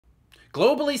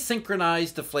Globally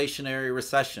synchronized deflationary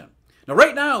recession. Now,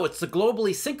 right now, it's the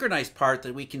globally synchronized part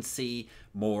that we can see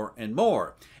more and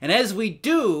more. And as we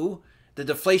do, the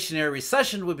deflationary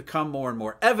recession will become more and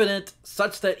more evident,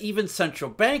 such that even central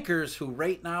bankers who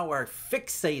right now are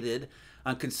fixated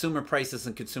on consumer prices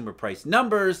and consumer price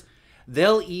numbers,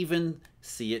 they'll even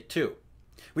see it too.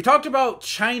 We talked about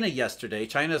China yesterday,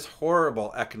 China's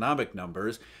horrible economic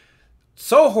numbers.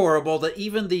 So horrible that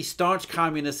even the staunch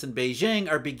communists in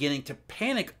Beijing are beginning to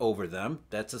panic over them.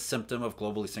 That's a symptom of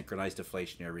globally synchronized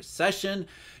deflationary recession.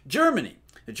 Germany.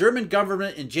 The German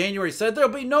government in January said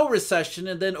there'll be no recession,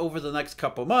 and then over the next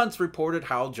couple months reported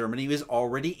how Germany is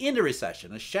already in a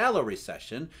recession, a shallow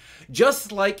recession,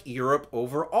 just like Europe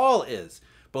overall is.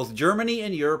 Both Germany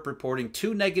and Europe reporting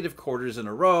 2 negative quarters in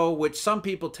a row, which some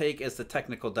people take as the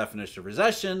technical definition of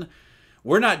recession.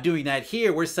 We're not doing that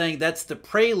here. We're saying that's the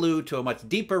prelude to a much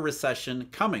deeper recession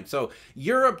coming. So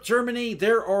Europe, Germany,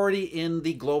 they're already in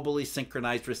the globally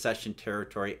synchronized recession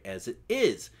territory as it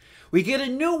is. We get a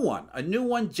new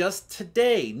one just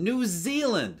today, New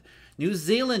Zealand. New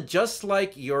Zealand, just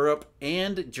like Europe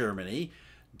and Germany,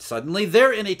 suddenly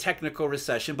they're in a technical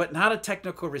recession, but not a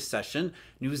technical recession.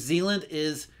 New Zealand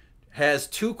has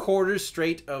 2 quarters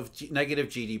straight of negative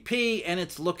GDP, and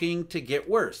it's looking to get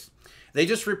worse. They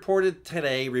just reported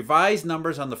today revised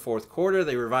numbers on the 4th quarter.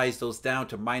 They revised those down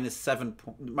to minus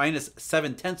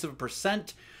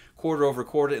 0.7% quarter over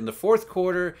quarter in the 4th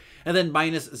quarter, and then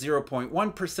minus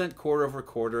 0.1% quarter over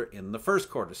quarter in the 1st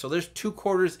quarter. So there's 2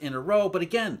 quarters in a row. But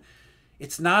again,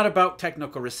 it's not about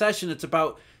technical recession. It's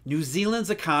about New Zealand's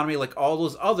economy, like all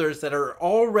those others that are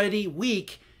already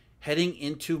weak, heading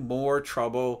into more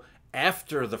trouble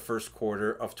after the 1st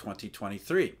quarter of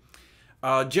 2023.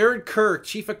 Jared Kerr,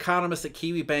 chief economist at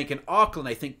Kiwi Bank in Auckland,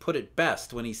 I think put it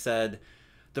best when he said,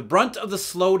 "The brunt of the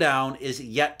slowdown is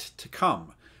yet to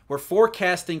come. We're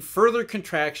forecasting further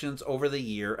contractions over the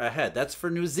year ahead." That's for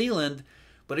New Zealand,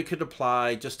 but it could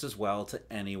apply just as well to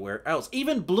anywhere else.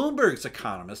 Even Bloomberg's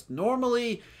economist,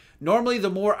 normally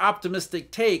the more optimistic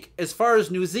take, as far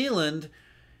as New Zealand,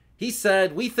 he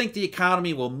said, "We think the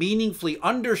economy will meaningfully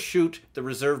undershoot the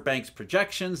Reserve Bank's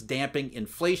projections, damping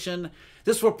inflation.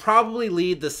 This will probably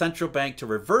lead the central bank to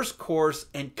reverse course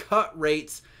and cut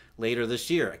rates later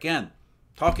this year." Again,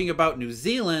 talking about New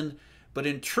Zealand, but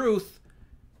in truth,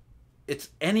 it's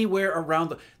anywhere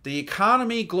around. The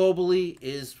economy globally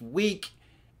is weak,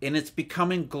 and it's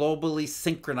becoming globally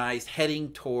synchronized,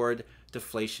 heading toward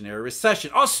deflationary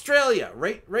recession. Australia,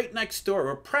 right next door,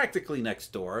 or practically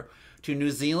next door to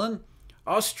New Zealand.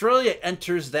 Australia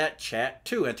enters that chat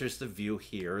too, enters the view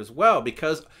here as well,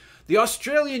 because the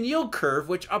Australian yield curve,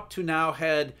 which up to now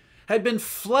had been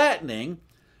flattening,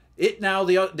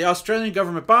 the Australian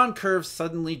government bond curve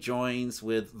suddenly joins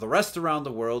with the rest around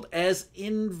the world as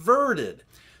inverted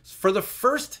for the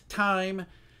first time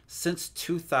since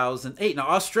 2008. Now,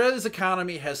 Australia's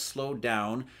economy has slowed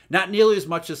down, not nearly as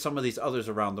much as some of these others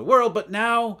around the world, but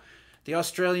now the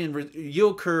Australian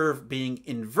yield curve being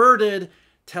inverted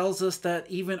tells us that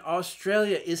even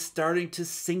Australia is starting to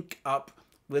sync up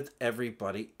with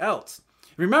everybody else.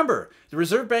 Remember, the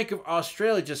Reserve Bank of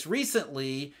Australia just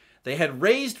recently, they had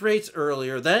raised rates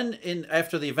earlier, then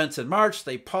after the events in March,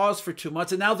 they paused for 2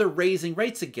 months, and now they're raising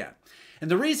rates again. And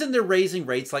the reason they're raising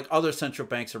rates, like other central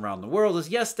banks around the world, is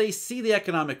yes, they see the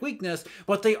economic weakness,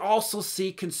 but they also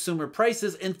see consumer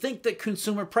prices and think that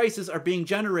consumer prices are being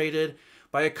generated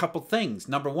by a couple things.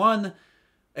 Number one,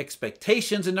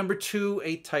 expectations, and number two,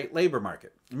 a tight labor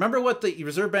market. Remember what the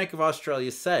Reserve Bank of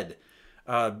Australia said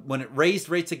when it raised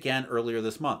rates again earlier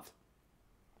this month.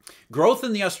 Growth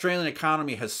in the Australian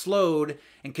economy has slowed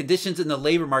and conditions in the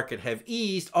labor market have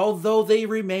eased, although they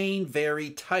remain very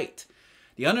tight.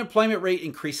 The unemployment rate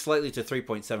increased slightly to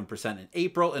 3.7% in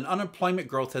April, and unemployment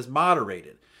growth has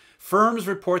moderated. Firms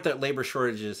report that labor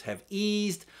shortages have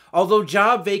eased, although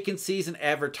job vacancies and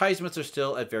advertisements are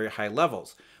still at very high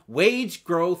levels. Wage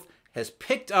growth has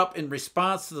picked up in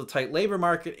response to the tight labor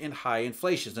market and high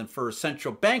inflation. And for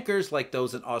central bankers like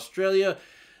those in Australia,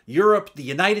 Europe, the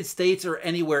United States, or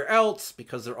anywhere else,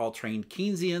 because they're all trained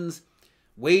Keynesians,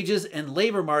 wages and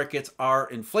labor markets are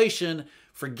inflation.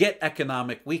 Forget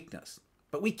economic weakness.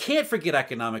 But we can't forget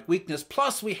economic weakness.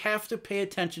 Plus, we have to pay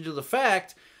attention to the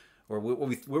fact, or what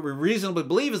we reasonably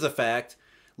believe is a fact,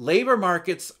 labor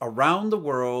markets around the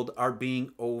world are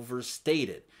being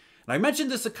overstated. And I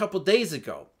mentioned this a couple days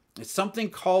ago. It's something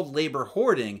called labor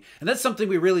hoarding, and that's something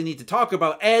we really need to talk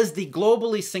about as the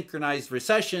globally synchronized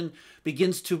recession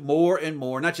begins to more and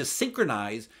more, not just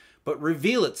synchronize, but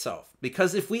reveal itself.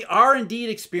 Because if we are indeed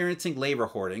experiencing labor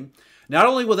hoarding, not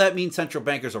only will that mean central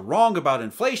bankers are wrong about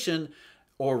inflation,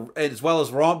 or as well as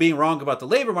being wrong about the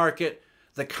labor market,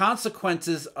 the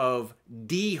consequences of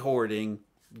de-hoarding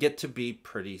get to be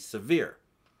pretty severe.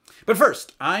 But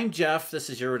first, I'm Jeff.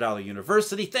 This is Eurodollar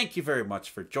University. Thank you very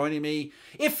much for joining me.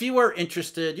 If you are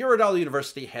interested, Eurodollar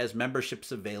University has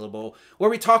memberships available where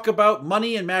we talk about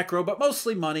money and macro, but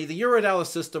mostly money, the Eurodollar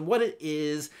system, what it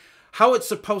is, how it's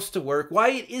supposed to work, why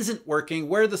it isn't working,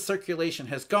 where the circulation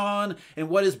has gone, and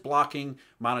what is blocking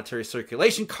monetary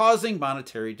circulation, causing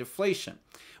monetary deflation.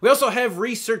 We also have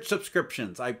research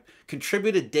subscriptions. I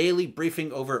contribute a daily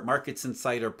briefing over at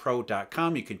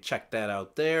marketsinsiderpro.com. You can check that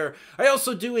out there. I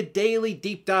also do a daily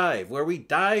deep dive where we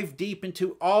dive deep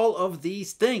into all of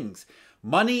these things,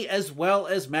 money as well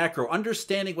as macro,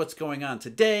 understanding what's going on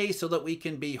today so that we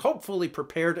can be hopefully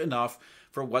prepared enough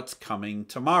for what's coming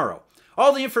tomorrow.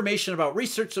 All the information about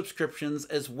research subscriptions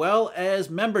as well as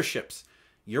memberships,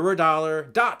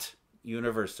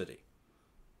 eurodollar.university.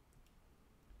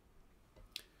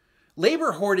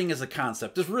 Labor hoarding as a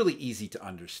concept is really easy to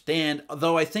understand,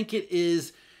 though I think it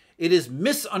is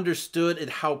misunderstood at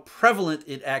how prevalent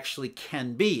it actually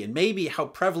can be, and maybe how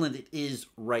prevalent it is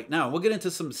right now. We'll get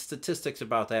into some statistics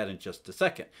about that in just a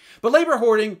second. But labor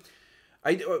hoarding,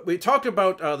 we talked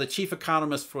about the chief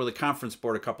economist for the conference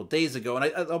board a couple days ago,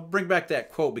 and I'll bring back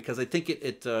that quote because I think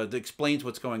it explains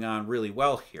what's going on really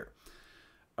well here.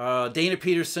 Dana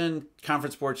Peterson,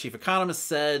 conference board chief economist,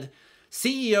 said,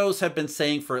 CEOs have been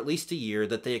saying for at least a year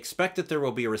that they expect that there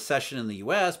will be a recession in the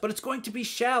US, but it's going to be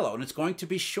shallow and it's going to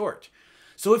be short.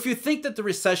 So if you think that the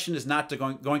recession is not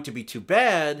going to be too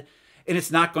bad and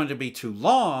it's not going to be too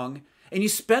long, and you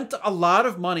spent a lot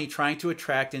of money trying to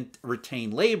attract and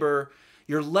retain labor,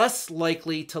 you're less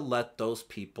likely to let those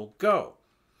people go.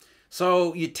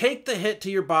 So you take the hit to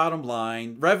your bottom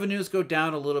line, revenues go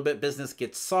down a little bit, business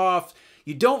gets soft,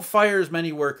 you don't fire as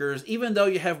many workers, even though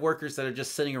you have workers that are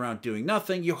just sitting around doing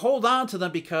nothing. You hold on to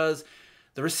them because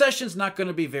the recession's not going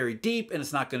to be very deep and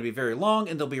it's not going to be very long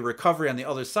and there'll be a recovery on the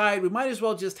other side. We might as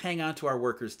well just hang on to our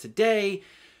workers today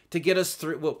to get us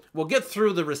through. We'll get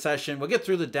through the recession, we'll get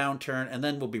through the downturn, and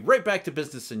then we'll be right back to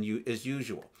business as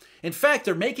usual. In fact,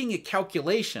 they're making a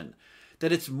calculation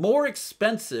that it's more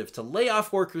expensive to lay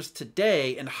off workers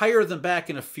today and hire them back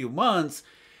in a few months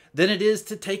than it is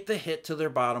to take the hit to their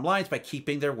bottom lines by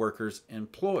keeping their workers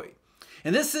employed.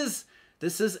 And this is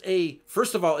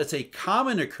first of all, it's a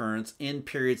common occurrence in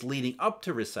periods leading up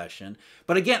to recession.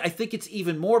 But again, I think it's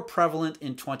even more prevalent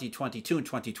in 2022 and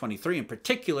 2023 in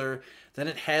particular than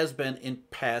it has been in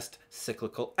past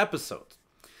cyclical episodes.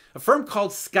 A firm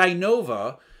called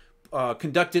Skynova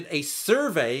conducted a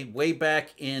survey way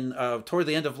back in toward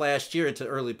the end of last year into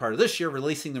early part of this year,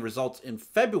 releasing the results in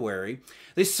February.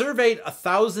 They surveyed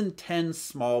 1,010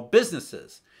 small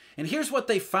businesses. And here's what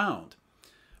they found.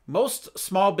 Most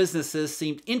small businesses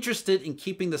seemed interested in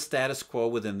keeping the status quo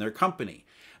within their company.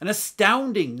 An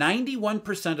astounding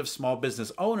 91% of small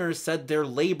business owners said they're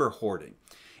labor hoarding.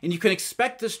 And you can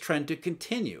expect this trend to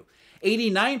continue.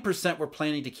 89% were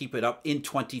planning to keep it up in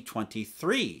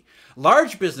 2023.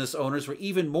 Large business owners were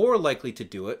even more likely to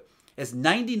do it, as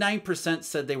 99%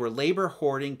 said they were labor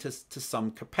hoarding to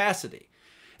some capacity.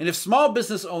 And if small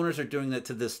business owners are doing that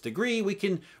to this degree, we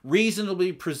can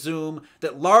reasonably presume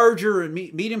that larger and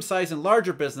medium-sized and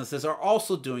larger businesses are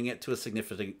also doing it to a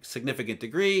significant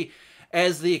degree,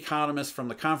 as the economist from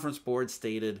the conference board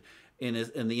stated in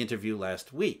the interview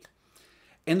last week.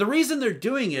 And the reason they're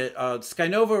doing it,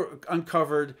 Skynova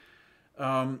uncovered,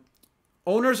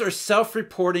 owners are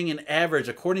self-reporting an average,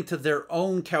 according to their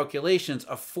own calculations,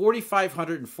 of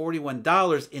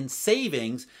 $4,541 in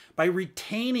savings by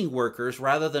retaining workers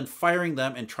rather than firing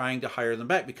them and trying to hire them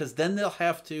back, because then they'll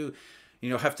have to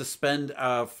spend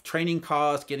training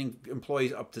costs, getting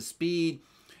employees up to speed,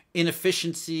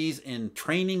 inefficiencies in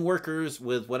training workers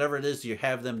with whatever it is you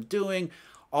have them doing,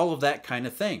 all of that kind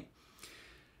of thing.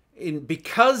 And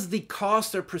because the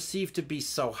costs are perceived to be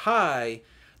so high,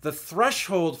 the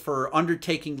threshold for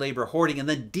undertaking labor hoarding and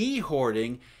then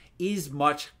de-hoarding is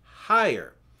much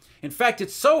higher. In fact,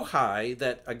 it's so high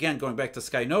that, again, going back to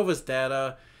Skynova's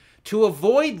data, to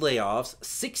avoid layoffs,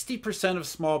 60% of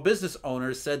small business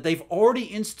owners said they've already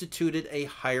instituted a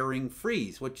hiring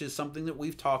freeze, which is something that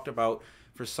we've talked about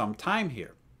for some time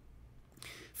here.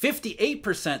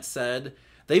 58% said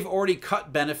they've already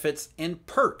cut benefits and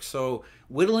perks, so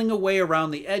whittling away around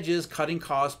the edges, cutting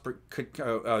costs,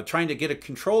 trying to get a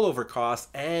control over costs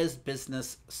as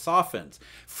business softens.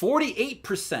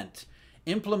 48%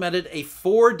 implemented a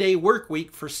 4-day work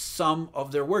week for some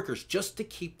of their workers just to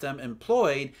keep them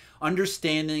employed,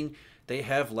 understanding they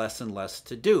have less and less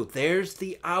to do. There's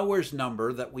the hours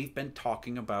number that we've been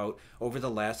talking about over the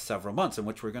last several months, and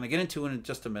which we're going to get into in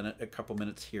just a couple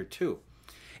minutes here too.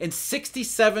 And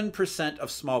 67%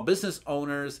 of small business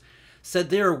owners said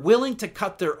they are willing to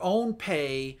cut their own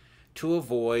pay to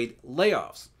avoid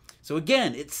layoffs. So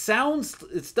again, it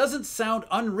doesn't sound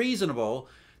unreasonable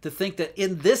to think that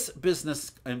in this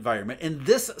business environment, in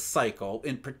this cycle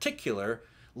in particular,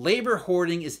 labor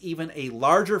hoarding is even a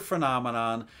larger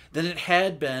phenomenon than it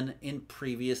had been in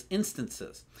previous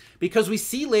instances. Because we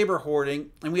see labor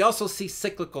hoarding, and we also see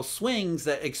cyclical swings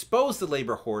that expose the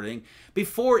labor hoarding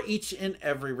before each and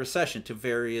every recession to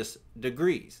various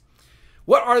degrees.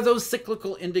 What are those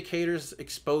cyclical indicators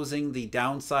exposing the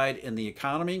downside in the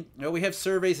economy? Well, we have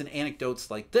surveys and anecdotes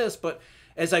like this, but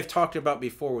as I've talked about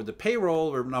before with the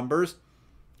payroll or numbers,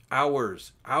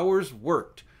 hours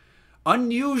worked.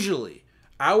 Unusually,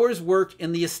 hours worked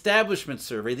in the establishment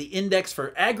survey, the index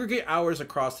for aggregate hours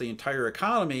across the entire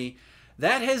economy,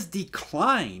 that has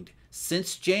declined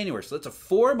since January. So that's a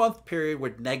 4-month period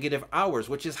with negative hours,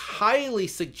 which is highly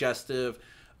suggestive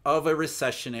of a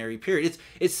recessionary period.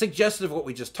 It's suggestive of what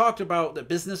we just talked about, that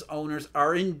business owners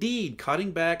are indeed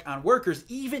cutting back on workers,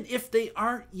 even if they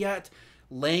aren't yet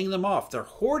laying them off. They're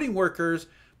hoarding workers,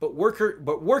 but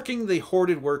working the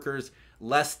hoarded workers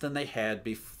less than they had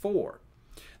before.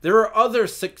 There are other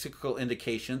cyclical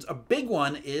indications. A big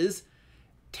one is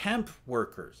temp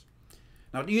workers.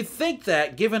 Now, do you think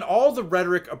that, given all the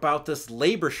rhetoric about this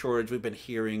labor shortage we've been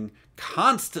hearing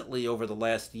constantly over the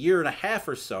last year and a half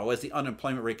or so, as the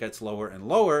unemployment rate gets lower and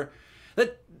lower,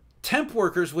 that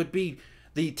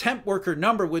the temp worker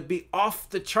number would be off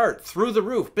the chart, through the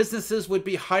roof? Businesses would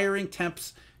be hiring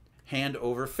temps hand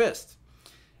over fist.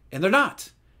 And they're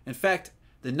not. In fact,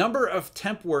 the number of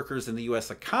temp workers in the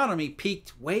U.S. economy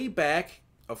peaked way back,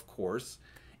 of course,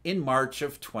 in March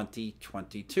of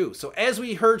 2022. So as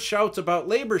we heard shouts about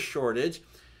labor shortage,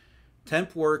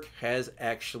 temp work has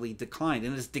actually declined.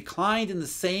 And it's declined in the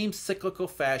same cyclical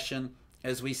fashion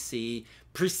as we see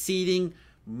preceding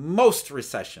most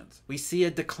recessions. We see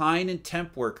a decline in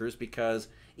temp workers because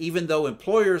even though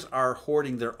employers are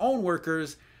hoarding their own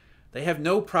workers, they have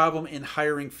no problem in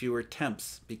hiring fewer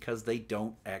temps because they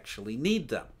don't actually need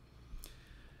them.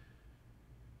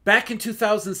 Back in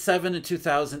 2007 and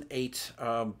 2008,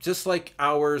 just like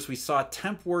ours, we saw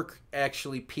temp work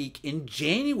actually peak in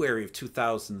January of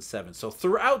 2007. So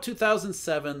throughout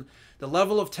 2007, the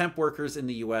level of temp workers in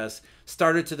the U.S.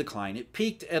 started to decline. It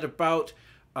peaked at about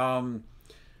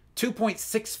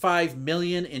 2.65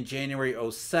 million in January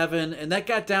 07, and that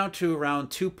got down to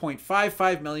around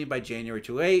 2.55 million by January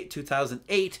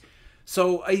 2008.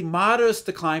 So a modest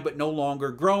decline, but no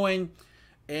longer growing.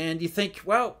 And you think,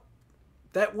 well,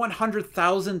 that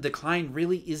 100,000 decline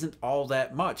really isn't all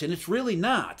that much, and it's really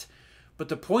not. But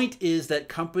the point is that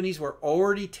companies were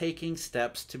already taking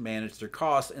steps to manage their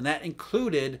costs, and that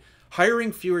included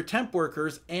hiring fewer temp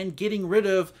workers and getting rid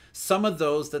of some of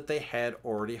those that they had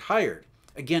already hired.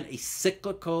 Again, a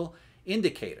cyclical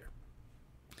indicator.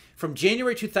 From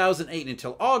January 2008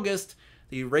 until August,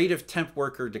 the rate of temp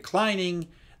worker declining,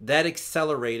 that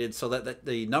accelerated so that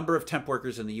the number of temp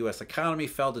workers in the U.S. economy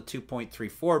fell to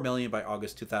 2.34 million by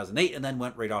August 2008 and then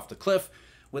went right off the cliff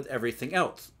with everything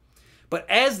else. But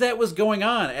as that was going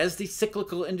on, as the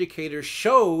cyclical indicators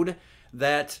showed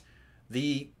that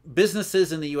the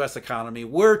businesses in the U.S. economy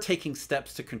were taking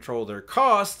steps to control their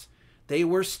costs, they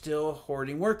were still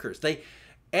hoarding workers.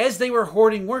 As they were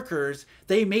hoarding workers,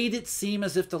 they made it seem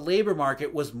as if the labor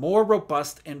market was more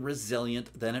robust and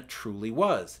resilient than it truly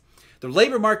was. The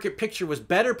labor market picture was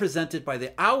better presented by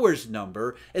the hours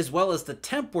number as well as the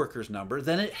temp workers number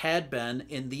than it had been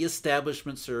in the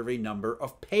establishment survey number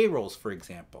of payrolls, for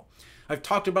example. I've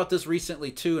talked about this recently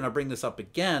too, and I'll bring this up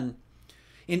again.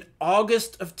 In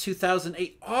August of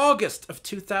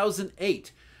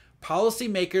 2008,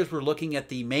 policymakers were looking at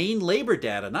the main labor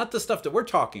data, not the stuff that we're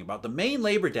talking about, the main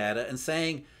labor data, and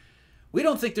saying, we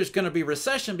don't think there's going to be a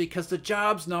recession because the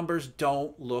jobs numbers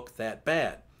don't look that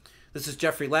bad. This is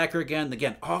Jeffrey Lacker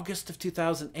again, August of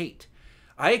 2008.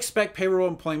 I expect payroll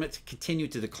employment to continue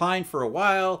to decline for a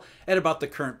while at about the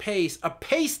current pace, a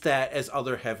pace that, as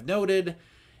others have noted,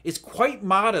 is quite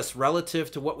modest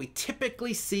relative to what we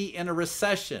typically see in a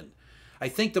recession. I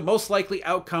think the most likely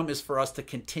outcome is for us to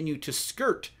continue to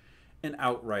skirt an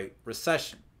outright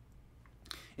recession.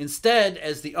 Instead,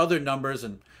 as the other numbers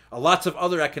and lots of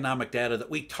other economic data that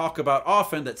we talk about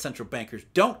often that central bankers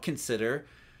don't consider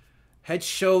had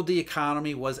showed the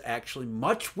economy was actually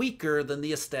much weaker than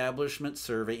the establishment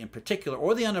survey in particular,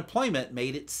 or the unemployment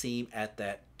made it seem at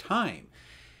that time.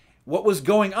 What was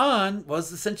going on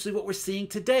was essentially what we're seeing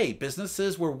today.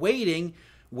 Businesses were waiting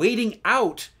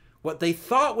out what they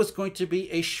thought was going to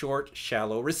be a short,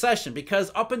 shallow recession,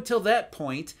 because up until that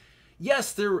point,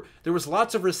 yes, there was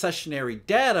lots of recessionary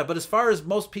data, but as far as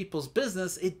most people's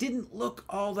business, it didn't look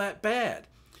all that bad.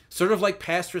 Sort of like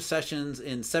past recessions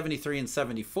in 73 and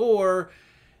 74,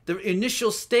 the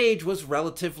initial stage was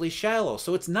relatively shallow.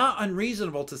 So it's not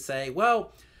unreasonable to say,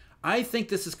 well, I think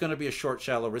this is going to be a short,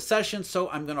 shallow recession, so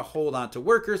I'm going to hold on to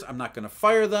workers. I'm not going to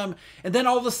fire them. And then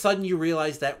all of a sudden you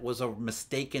realize that was a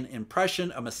mistaken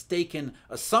impression, a mistaken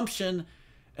assumption,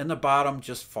 and the bottom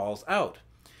just falls out.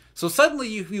 So suddenly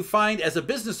you find as a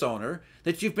business owner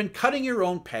that you've been cutting your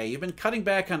own pay, you've been cutting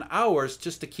back on hours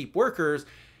just to keep workers,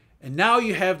 and now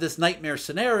you have this nightmare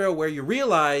scenario where you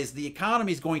realize the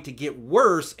economy is going to get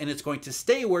worse and it's going to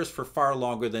stay worse for far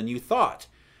longer than you thought.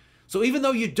 So even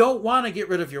though you don't want to get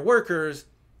rid of your workers,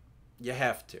 you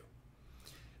have to.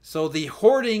 So the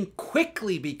hoarding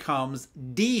quickly becomes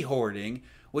de-hoarding,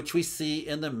 which we see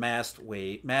in the mass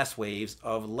waves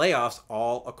of layoffs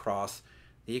all across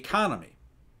the economy.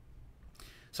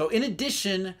 So in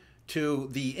addition to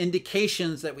the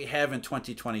indications that we have in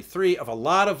 2023 of a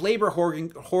lot of labor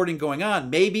hoarding going on,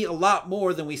 maybe a lot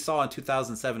more than we saw in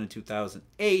 2007 and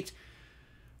 2008,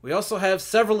 we also have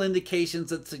several indications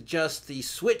that suggest the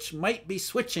switch might be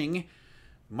switching,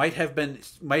 might have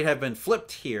been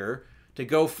flipped here to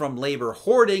go from labor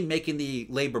hoarding, making the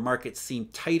labor market seem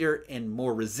tighter and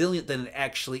more resilient than it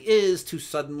actually is, to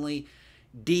suddenly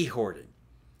de-hoarding.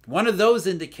 One of those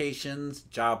indications,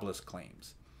 jobless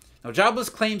claims. Now, jobless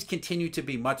claims continue to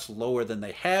be much lower than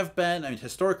they have been. I mean,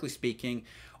 historically speaking,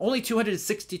 only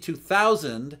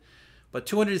 262,000, but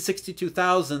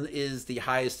 262,000 is the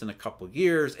highest in a couple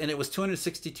years, and it was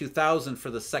 262,000 for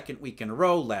the second week in a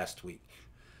row last week.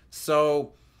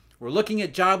 So we're looking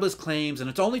at jobless claims, and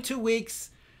it's only 2 weeks,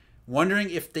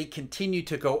 wondering if they continue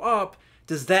to go up.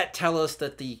 Does that tell us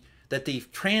that the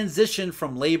transition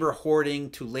from labor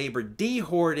hoarding to labor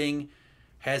de-hoarding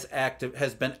has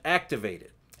been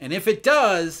activated? And if it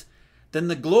does, then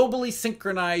the globally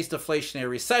synchronized deflationary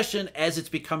recession, as it's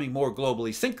becoming more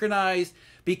globally synchronized,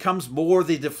 becomes more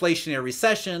the deflationary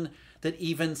recession that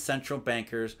even central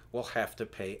bankers will have to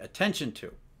pay attention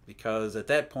to, because at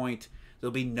that point,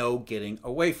 there'll be no getting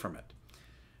away from it.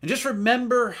 And just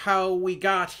remember how we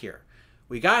got here.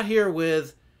 We got here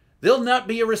with, there'll not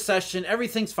be a recession,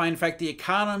 everything's fine. In fact, the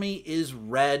economy is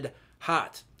red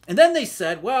hot. And then they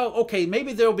said, well, okay,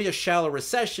 maybe there'll be a shallow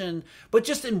recession, but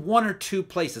just in 1 or 2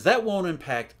 places. That won't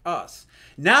impact us.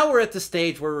 Now we're at the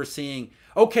stage where we're seeing,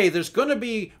 okay, there's going to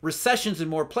be recessions in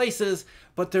more places,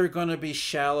 but they're going to be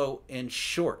shallow and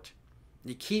short.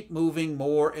 You keep moving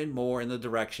more and more in the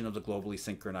direction of the globally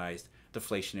synchronized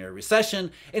deflationary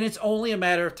recession, and it's only a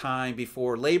matter of time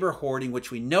before labor hoarding,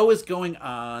 which we know is going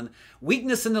on,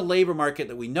 weakness in the labor market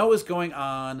that we know is going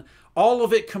on, all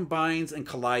of it combines and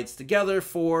collides together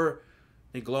for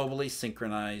the globally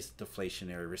synchronized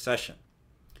deflationary recession.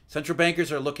 Central bankers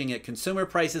are looking at consumer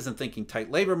prices and thinking tight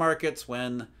labor markets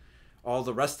when all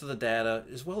the rest of the data,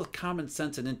 as well as common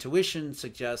sense and intuition,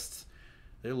 suggests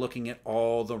they're looking at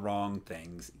all the wrong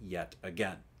things yet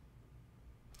again.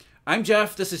 I'm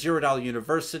Jeff. This is Eurodollar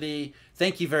University.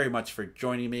 Thank you very much for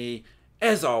joining me.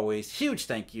 As always, huge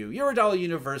thank you. Eurodollar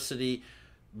University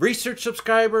research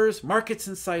subscribers, Markets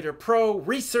Insider Pro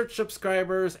research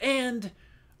subscribers, and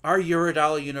our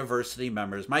Eurodollar University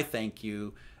members. My thank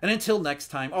you. And until next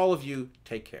time, all of you,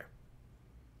 take care.